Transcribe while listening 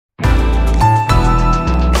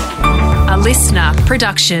listener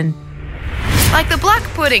production. Like the black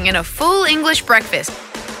pudding in a full English breakfast.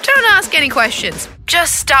 Don't ask any questions.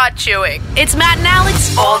 Just start chewing. It's Matt and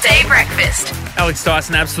Alex All Day Breakfast. Alex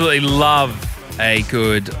Dyson absolutely love a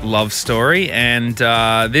good love story, and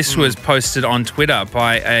this was posted on Twitter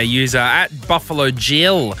by a user at Buffalo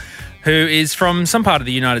Jill, who is from some part of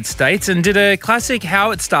the United States and did a classic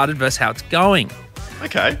how it started versus how it's going.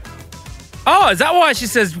 Okay. Oh, is that why she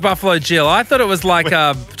says Buffalo Jill? I thought it was like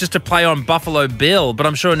just a play on Buffalo Bill, but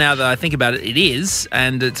I'm sure now that I think about it, it is,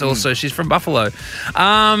 and it's also she's from Buffalo.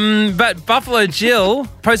 But Buffalo Jill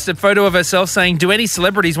posted a photo of herself saying, "Do any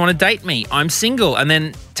celebrities want to date me? I'm single," and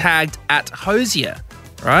then tagged at Hosier,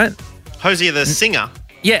 right? Hosier the singer.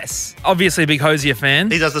 Yes, obviously a big Hosier fan.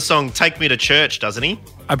 He does the song Take Me to Church, doesn't he?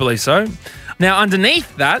 I believe so. Now,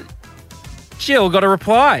 underneath that, Jill got a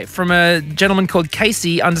reply from a gentleman called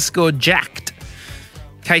Casey_Jacked.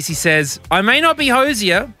 Casey says, "I may not be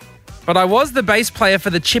Hosier, but I was the bass player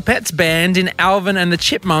for the Chipettes band in Alvin and the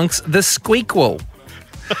Chipmunks, the Squeakquel.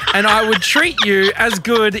 And I would treat you as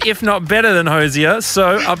good, if not better than Hosier,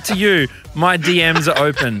 so up to you. My DMs are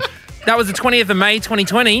open." That was the 20th of May,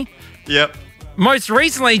 2020. Yep. Most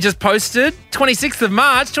recently just posted, 26th of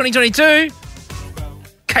March, 2022.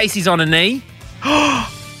 Casey's on a knee.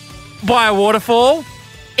 By a waterfall.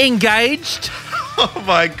 Engaged. Oh,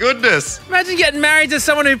 my goodness. Imagine getting married to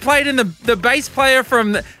someone who played in the bass player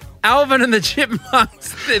from Alvin and the Chipmunks,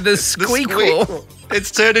 the Squeakquel. It's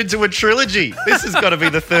turned into a trilogy. This has got to be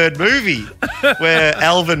the third movie where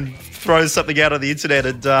Alvin throws something out on the internet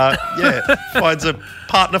and, finds a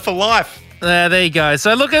partner for life. There you go.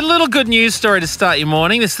 So, look, a little good news story to start your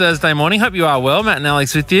morning, this Thursday morning. Hope you are well. Matt and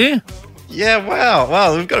Alex with you. Yeah, wow.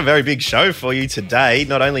 Well, we've got a very big show for you today.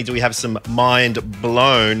 Not only do we have some mind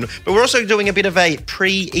blown, but we're also doing a bit of a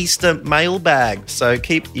pre-Easter mailbag. So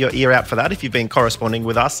keep your ear out for that if you've been corresponding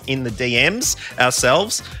with us in the DMs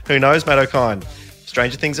ourselves. Who knows, Matt O'Kine?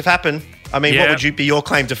 Stranger things have happened. I mean, What would be your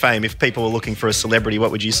claim to fame if people were looking for a celebrity?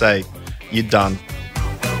 What would you say you'd done?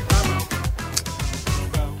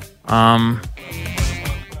 I'll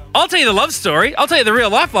tell you the love story. I'll tell you the real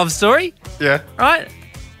life love story. Yeah. Right?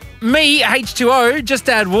 Me, H2O, just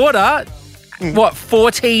add water,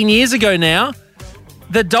 14 years ago now.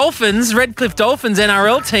 The Dolphins, Redcliffe Dolphins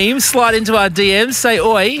NRL team, slide into our DMs, say,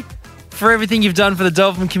 "Oi, for everything you've done for the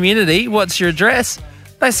Dolphin community, what's your address?"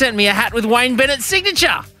 They sent me a hat with Wayne Bennett's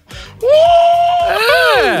signature. Woo!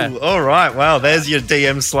 Yeah. All right. Well, there's your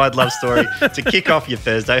DM slide love story to kick off your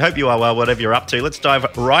Thursday. Hope you are well, whatever you're up to. Let's dive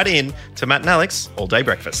right in to Matt and Alex All Day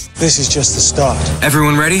Breakfast. This is just the start.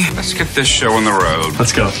 Everyone ready? Let's get this show on the road.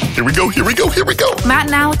 Let's go. Here we go. Matt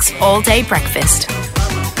and Alex All Day Breakfast.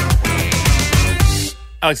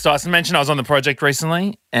 Alex Dyson mentioned I was on the project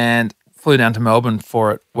recently and flew down to Melbourne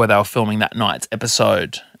for it, where they were filming that night's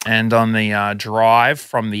episode. And on the drive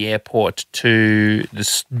from the airport to the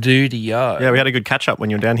studio. Yeah, we had a good catch up when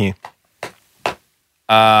you were down here.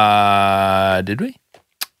 Did we?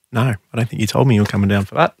 No, I don't think you told me you were coming down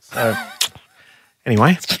for that. So,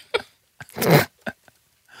 anyway.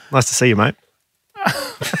 Nice to see you, mate.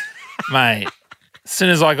 Mate, as soon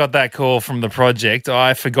as I got that call from the project,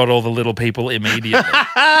 I forgot all the little people immediately.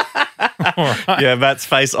 Right. Yeah, Matt's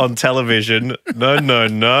face on television.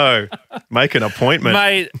 No. Make an appointment.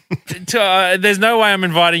 Mate, there's no way I'm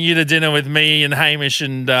inviting you to dinner with me and Hamish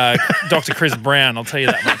and Dr. Chris Brown, I'll tell you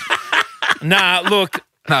that much. Nah, look.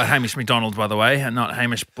 No, Hamish McDonald, by the way, and not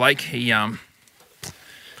Hamish Blake. He's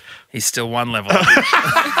still one level.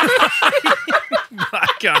 I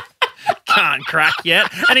can't crack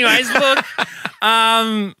yet. Anyways, look.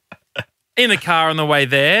 In the car on the way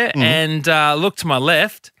there and look to my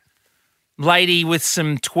left. Lady with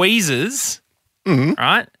some tweezers,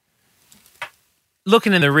 right?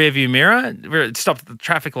 Looking in the rearview mirror, we're stopped at the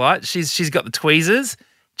traffic light. She's got the tweezers,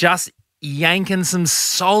 just yanking some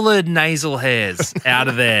solid nasal hairs out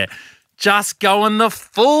of there, just going the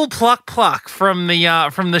full pluck from the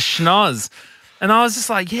schnoz. And I was just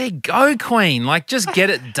like, yeah, go Queen. Like, just get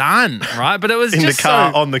it done, right? But it was in just the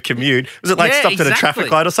car on the commute. Was it like stopped at a traffic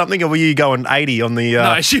light or something, or were you going 80 on the...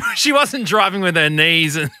 No, she wasn't driving with her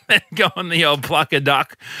knees and then going the old pluck a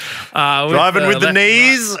duck. Driving with the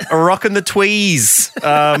knees, rocking the tweez.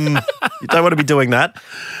 You don't want to be doing that.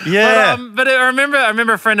 Yeah. But I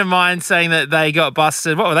remember a friend of mine saying that they got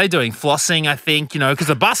busted. What were they doing? Flossing, I think, because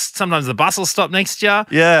sometimes the bus will stop next to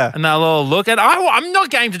you. Yeah. And they'll all look. And I'm not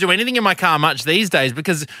game to do anything in my car much these days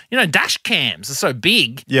because, dash cams are so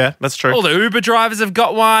big. Yeah, that's true. All the Uber drivers have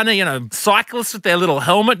got one, cyclists with their little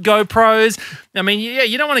helmet GoPros. I mean,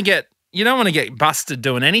 you don't want to get busted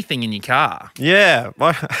doing anything in your car. Yeah.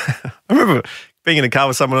 Well, I remember being in a car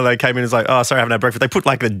with someone and they came in and was like, oh, sorry, I haven't had breakfast. They put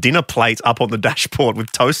like the dinner plate up on the dashboard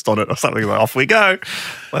with toast on it or something. Like, off we go.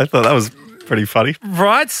 I thought that was pretty funny.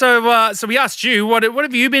 Right. So we asked you, what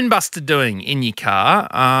have you been busted doing in your car?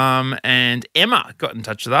 And Emma got in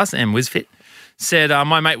touch with us, Em Wisfit. Said,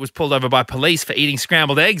 my mate was pulled over by police for eating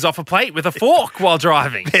scrambled eggs off a plate with a fork while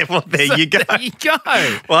driving. Yeah, well, there you go. There you go.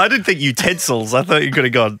 Well, I didn't think utensils. I thought you could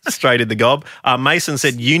have gone straight in the gob. Mason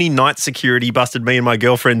said, uni night security busted me and my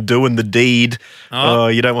girlfriend doing the deed. Oh,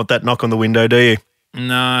 you don't want that knock on the window, do you?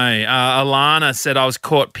 No. Alana said, I was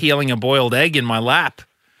caught peeling a boiled egg in my lap.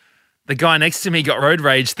 The guy next to me got road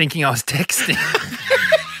rage thinking I was texting.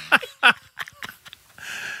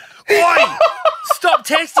 Oi! Stop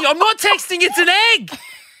texting. I'm not texting. It's an egg.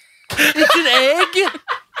 It's an egg.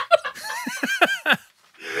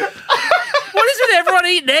 What is with everyone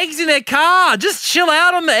eating eggs in their car? Just chill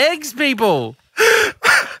out on the eggs, people.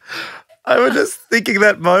 I was just thinking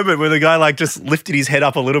that moment where the guy like just lifted his head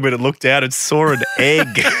up a little bit and looked out and saw an egg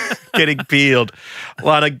getting peeled.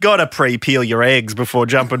 Lana, gotta pre-peel your eggs before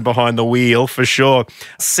jumping behind the wheel for sure.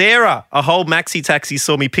 Sarah, a whole maxi taxi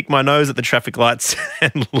saw me pick my nose at the traffic lights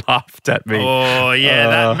and laughed at me. Oh, yeah,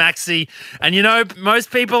 that maxi. And you know,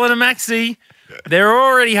 most people in a maxi, they're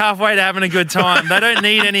already halfway to having a good time. They don't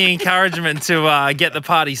need any encouragement to get the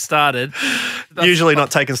party started. Usually not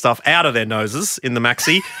taking stuff out of their noses in the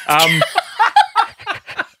maxi.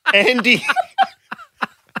 Andy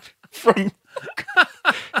from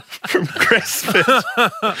Cresford.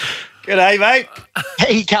 G'day, mate. How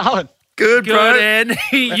you going? Good, bro. Good, Andy.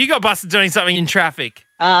 You got busted doing something in traffic.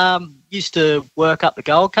 Used to work up the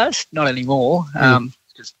Gold Coast, not anymore.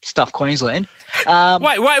 Just stuff Queensland.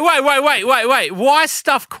 Wait. Why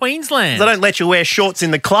stuff Queensland? They don't let you wear shorts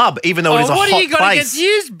in the club, even though it is a hot place. What do you got against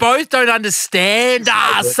you? Both don't understand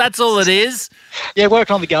us. That's all it is. Yeah,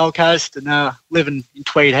 working on the Gold Coast and living in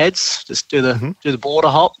Tweed Heads. Just do the border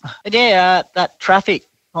hop. And that traffic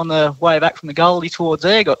on the way back from the Goldie towards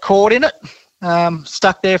there, got caught in it.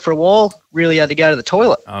 Stuck there for a while. Really had to go to the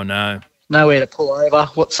toilet. Oh no. Nowhere to pull over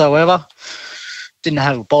whatsoever. Didn't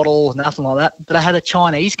have a bottle, nothing like that. But I had a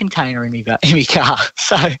Chinese container in my car.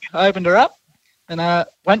 So I opened her up and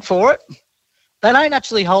went for it. They don't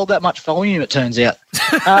actually hold that much volume, it turns out.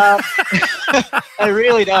 They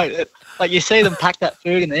really don't. Like, you see them pack that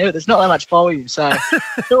food in there, but there's not that much volume. So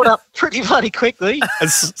filled up pretty bloody quickly.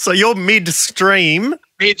 So you're midstream.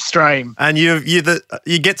 Midstream. And you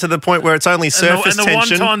get to the point where it's only surface tension. And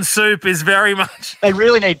the wonton soup is very much... They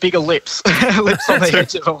really need bigger lips. Lips on the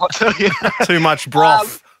edge of them, I'll tell you. Too much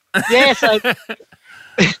broth. So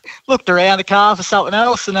looked around the car for something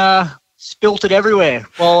else and spilt it everywhere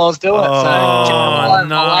while I was doing it. Oh,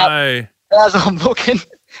 no. As I'm looking,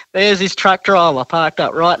 there's this truck driver parked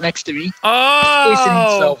up right next to me. Oh!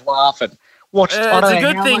 Pissing himself laughing. It's a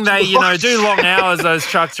good thing they, do long hours, those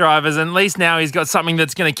truck drivers, and at least now he's got something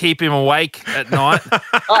that's going to keep him awake at night.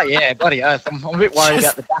 Oh, yeah, bloody oath. I'm a bit worried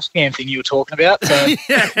about the dash cam thing you were talking about. So.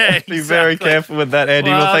 Yeah, exactly. Be very careful with that, Andy.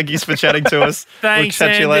 Well, thank you for chatting to us. Thanks, we'll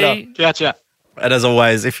catch you later. Gotcha. And as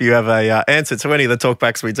always, if you have a answer to any of the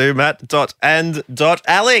talkbacks we do,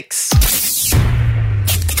 Matt.and.Alex.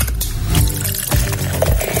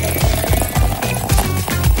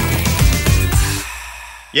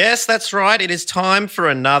 Yes, that's right. It is time for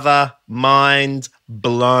another Mind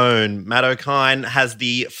Blown. Matt O'Kine has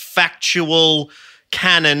the factual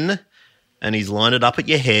cannon and he's lined it up at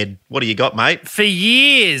your head. What do you got, mate? For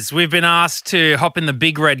years, we've been asked to hop in the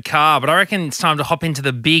big red car, but I reckon it's time to hop into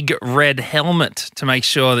the big red helmet to make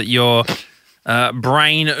sure that your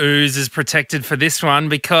brain ooze is protected for this one,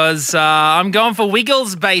 because I'm going for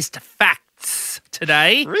Wiggles-based facts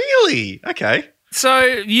today. Really? Okay. So,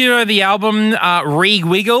 you know the album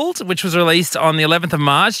Re-Wiggled, which was released on the 11th of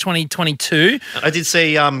March, 2022. I did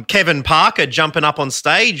see Kevin Parker jumping up on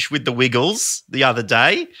stage with the Wiggles the other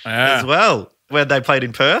day as well, where they played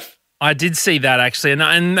in Perth. I did see that, actually.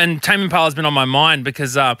 And Tame Impala has been on my mind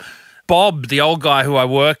because Bob, the old guy who I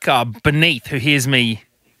work beneath, who hears me,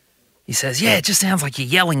 he says, yeah, it just sounds like you're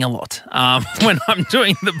yelling a lot when I'm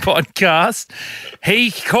doing the podcast.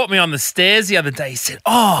 He caught me on the stairs the other day. He said,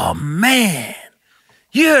 oh, man.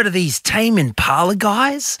 You heard of these Tame Impala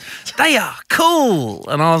guys? They are cool.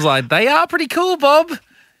 And I was like, they are pretty cool, Bob.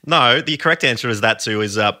 No, the correct answer is that too,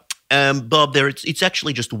 is Bob, it's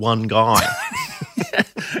actually just one guy.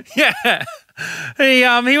 Yeah.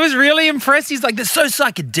 He was really impressed. He's like, they're so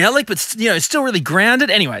psychedelic, but still really grounded.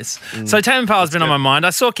 Anyways, so Tame Impala's been on my mind. I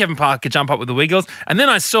saw Kevin Parker jump up with the Wiggles, and then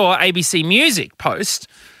I saw ABC Music post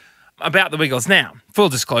about the Wiggles. Now, full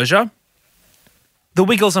disclosure, the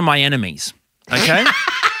Wiggles are my enemies. Okay.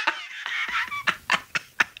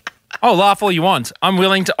 Oh, laugh all you want. I'm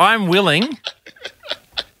willing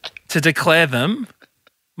to declare them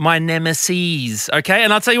my nemesis, okay?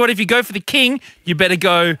 And I'll tell you what, if you go for the king, you better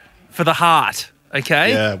go for the heart,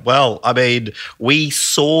 okay? Yeah, well, I mean, we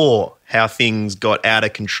saw how things got out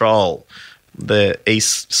of control. The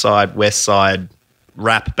East Side, West Side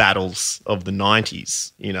rap battles of the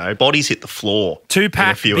 90s, you know. Bodies hit the floor.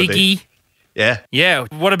 Tupac, Biggie. Yeah. Yeah.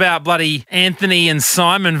 What about bloody Anthony and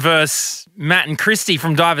Simon versus Matt and Christy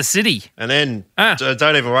from Diver City? And then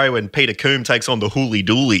don't even worry when Peter Coombe takes on the Hooly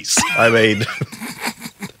Doolies. I mean,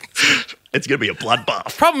 it's going to be a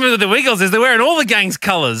bloodbath. Problem with the Wiggles is they're wearing all the gang's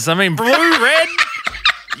colours. I mean, blue, red,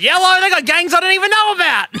 yellow. They got gangs I don't even know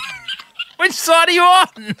about. Which side are you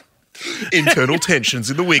on? Internal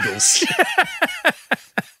tensions in the Wiggles.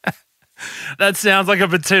 That sounds like a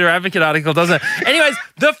Batuta Advocate article, doesn't it? Anyways,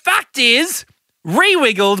 the fact is,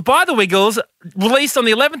 Re-Wiggled by the Wiggles, released on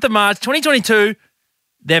the 11th of March, 2022,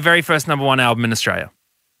 their very first number one album in Australia.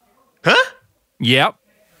 Huh? Yep.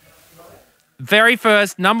 Very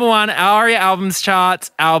first number one ARIA Albums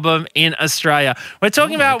Charts album in Australia. We're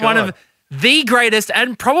talking about one of the greatest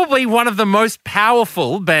and probably one of the most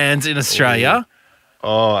powerful bands in Australia.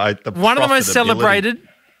 One of the most celebrated.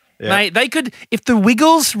 Yeah. Mate, they could, if the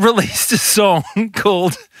Wiggles released a song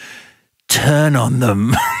called Turn on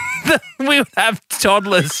Them, we would have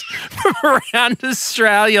toddlers from around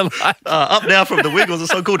Australia. Like, up now from the Wiggles, a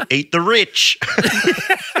song called Eat the Rich.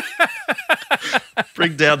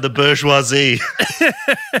 Bring down the bourgeoisie.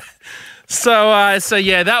 So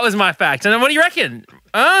yeah, that was my fact. And then what do you reckon?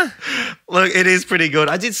 Look, it is pretty good.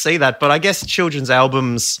 I did see that, but I guess children's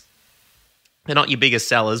albums, they're not your biggest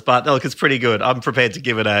sellers, but look, it's pretty good. I'm prepared to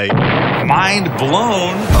give it a mind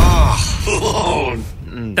blown. blown.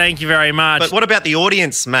 Thank you very much. But what about the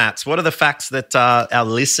audience, Matt? What are the facts that our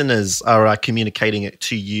listeners are communicating it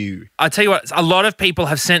to you? I'll tell you what, a lot of people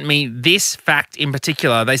have sent me this fact in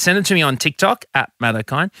particular. They sent it to me on TikTok,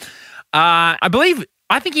 @Mattokine. I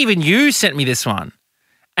think even you sent me this one.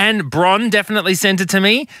 And Bron definitely sent it to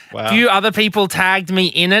me. Wow. A few other people tagged me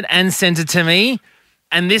in it and sent it to me.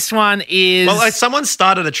 And this one is... Well, like someone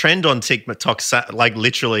started a trend on TikTok, like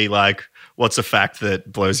literally like, what's a fact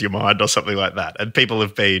that blows your mind or something like that. And people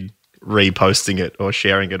have been reposting it or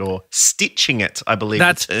sharing it or stitching it, I believe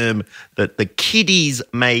that's the term that the kiddies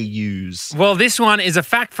may use. Well, this one is a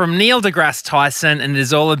fact from Neil deGrasse Tyson, and it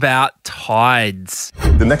is all about tides.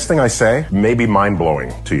 The next thing I say may be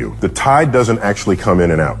mind-blowing to you. The tide doesn't actually come in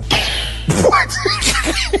and out. What?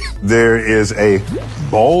 There is a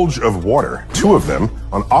bulge of water, two of them,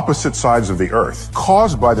 on opposite sides of the Earth,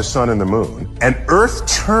 caused by the sun and the moon, and Earth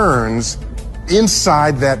turns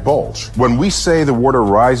inside that bulge. When we say the water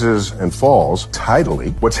rises and falls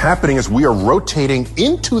tidally, what's happening is we are rotating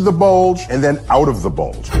into the bulge and then out of the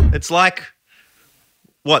bulge. It's like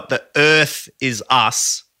what the Earth is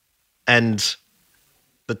us and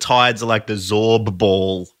the tides are like the Zorb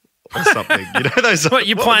ball or something. You know those? What,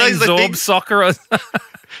 you're playing Zorb soccer? Or...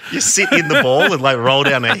 You sit in the ball and like roll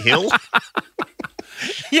down a hill.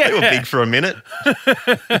 Yeah. They were big for a minute.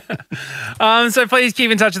 So please keep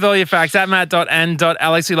in touch with all your facts at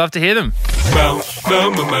matt.and.alex. We love to hear them.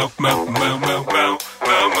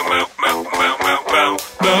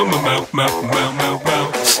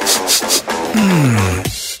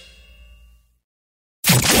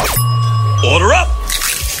 Order up!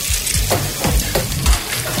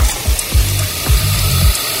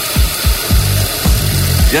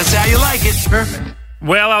 Just how you like it. Perfect.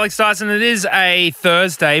 Well, Alex Dyson, it is a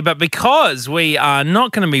Thursday, but because we are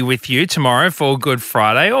not going to be with you tomorrow for Good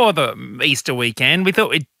Friday or the Easter weekend, we thought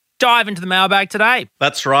we'd dive into the mailbag today.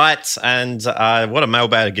 That's right, and what a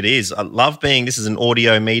mailbag it is. I love this is an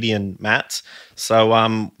audio medium, Matt,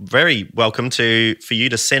 so very welcome for you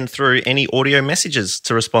to send through any audio messages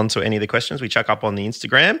to respond to any of the questions we chuck up on the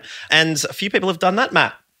Instagram, and a few people have done that,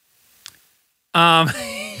 Matt.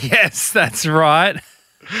 Yes, that's right.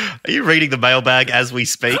 Are you reading the mailbag as we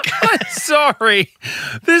speak? Sorry.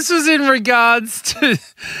 This was in regards to...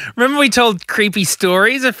 Remember we told creepy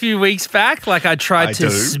stories a few weeks back? Like I tried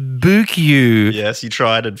to spook you. Yes, you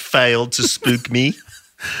tried and failed to spook me.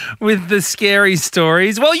 With the scary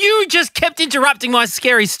stories. Well, you just kept interrupting my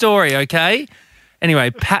scary story, okay?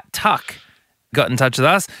 Anyway, Pat Tuck got in touch with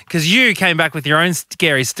us because you came back with your own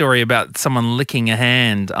scary story about someone licking a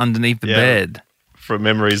hand underneath the bed. From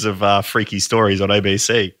memories of freaky stories on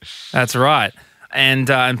ABC. That's right. And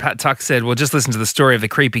Pat Tuck said, well, just listen to the story of the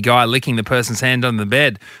creepy guy licking the person's hand on the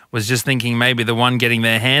bed. Was just thinking maybe the one getting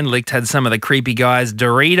their hand licked had some of the creepy guy's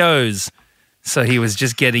Doritos. So he was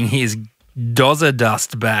just getting his Dozza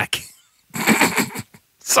dust back.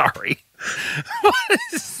 Sorry.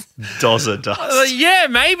 Dozza dust. Yeah,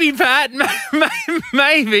 maybe, Pat.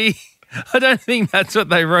 Maybe. I don't think that's what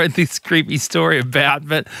they wrote this creepy story about,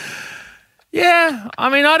 but yeah, I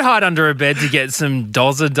mean, I'd hide under a bed to get some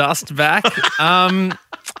Dozza dust back.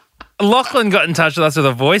 Lachlan got in touch with us with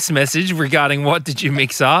a voice message regarding what did you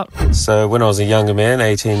mix up? So when I was a younger man,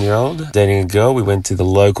 18-year-old, dating a girl, we went to the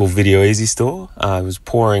local Video Easy store. It was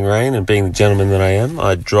pouring rain, and being the gentleman that I am,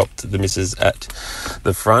 I dropped the missus at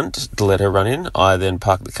the front to let her run in. I then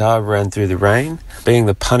parked the car, ran through the rain. Being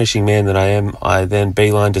the punishing man that I am, I then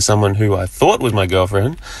beelined to someone who I thought was my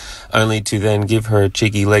girlfriend, only to then give her a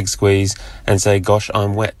cheeky leg squeeze and say, "Gosh,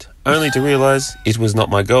 I'm wet." Only to realise it was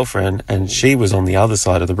not my girlfriend and she was on the other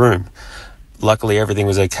side of the room. Luckily, everything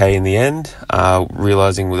was okay in the end,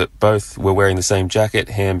 realising that both were wearing the same jacket,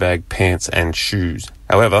 handbag, pants and shoes.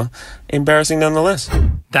 However, embarrassing nonetheless.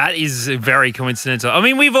 That is very coincidental. I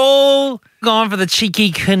mean, we've all gone for the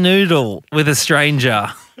cheeky canoodle with a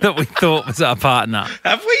stranger that we thought was our partner.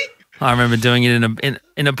 Have we? I remember doing it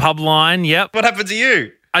in a pub line, yep. What happened to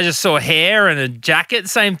you? I just saw hair and a jacket,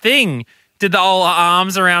 same thing. Did the old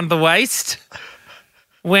arms around the waist.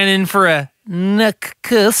 Went in for a neck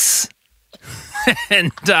kiss.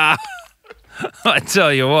 And I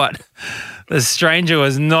tell you what, the stranger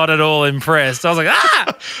was not at all impressed. I was like,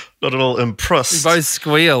 ah! Not at all impressed. We both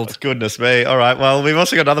squealed. Goodness me. All right. Well, we've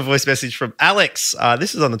also got another voice message from Alex.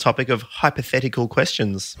 This is on the topic of hypothetical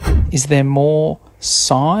questions. Is there more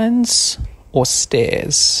signs or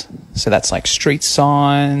stairs? So that's like street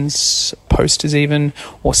signs, posters even,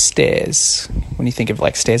 or stairs. When you think of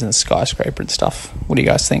like stairs in the skyscraper and stuff, what do you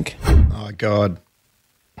guys think? Oh, God.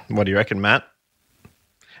 What do you reckon, Matt?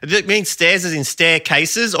 Does it mean stairs as in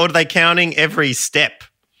staircases, or are they counting every step?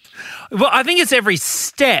 Well, I think it's every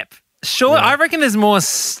step. Sure, I reckon there's more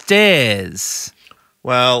stairs.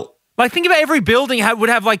 Well, like think about every building would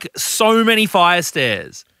have like so many fire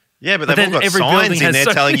stairs. Yeah, but they've all got signs in there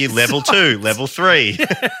telling you level 2, level 3.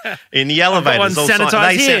 In the elevators. One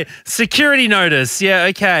sanitise here. Security notice. Yeah,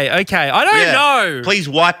 okay. I don't know. Please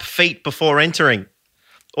wipe feet before entering.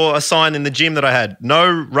 Or a sign in the gym that I had, no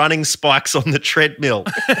running spikes on the treadmill.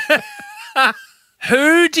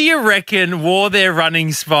 Who do you reckon wore their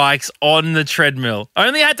running spikes on the treadmill?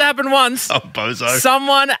 Only had to happen once. Oh, bozo.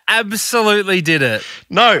 Someone absolutely did it.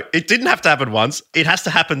 No, it didn't have to happen once. It has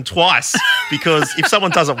to happen twice, because if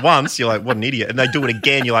someone does it once, you're like, what an idiot. And they do it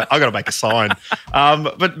again, you're like, I got to make a sign.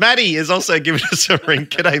 But Maddie has also given us a ring.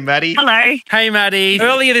 G'day, Maddie. Hello. Hey, Maddie.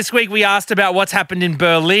 Earlier this week, we asked about what's happened in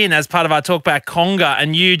Berlin as part of our Talkback Conga,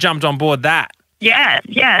 and you jumped on board that. Yeah.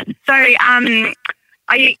 So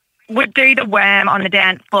I would do the worm on the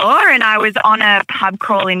dance floor, and I was on a pub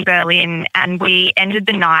crawl in Berlin, and we ended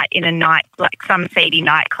the night in like some seedy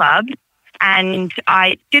nightclub, and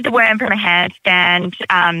I did the worm from a handstand,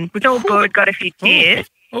 was all good, got a few tears.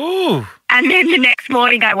 Ooh. And then the next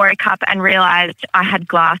morning I woke up and realised I had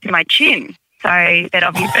glass in my chin. So there'd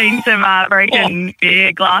obviously been some broken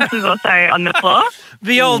beer glasses or so on the floor.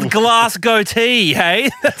 The old glass goatee,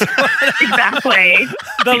 hey? Exactly.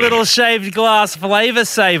 The little shaved glass flavour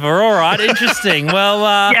saver. All right, interesting. Well,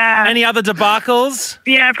 any other debacles?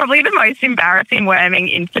 Yeah, probably the most embarrassing worming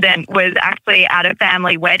incident was actually at a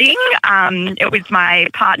family wedding. It was my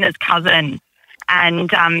partner's cousin, and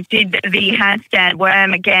did the handstand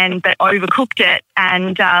worm again, but overcooked it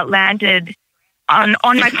and landed on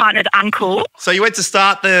my partner's uncle. So you went to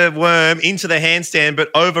start the worm into the handstand, but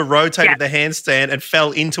over-rotated the handstand and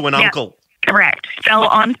fell into an uncle. Correct. Fell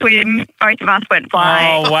onto him. Both of us went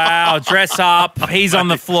flying. Oh, wow. Dress up. He's on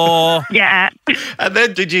the floor. Yeah. And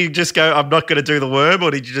then did you just go, I'm not going to do the worm,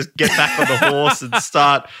 or did you just get back on the horse and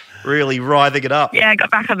start really writhing it up? Yeah, I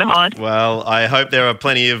got back on the horse. Well, I hope there are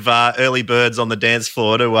plenty of early birds on the dance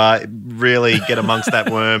floor to really get amongst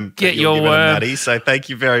that worm. Get your worm. Maddie. So thank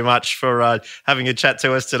you very much for having a chat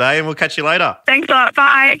to us today, and we'll catch you later. Thanks a lot.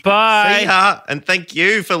 Bye. Bye. See ya. And thank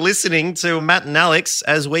you for listening to Matt and Alex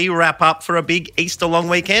as we wrap up for a big Easter long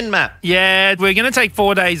weekend, Matt. Yeah, we're going to take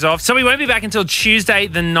 4 days off, so we won't be back until Tuesday,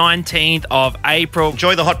 the 19th of April.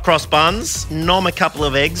 Enjoy the hot cross buns, nom a couple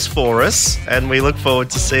of eggs for us, and we look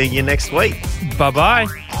forward to seeing you next week. Bye-bye.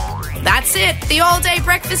 That's it. The All Day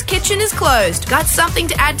Breakfast Kitchen is closed. Got something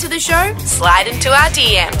to add to the show? Slide into our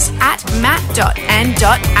DMs at matt.and.alex.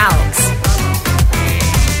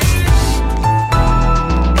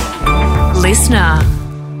 Listener.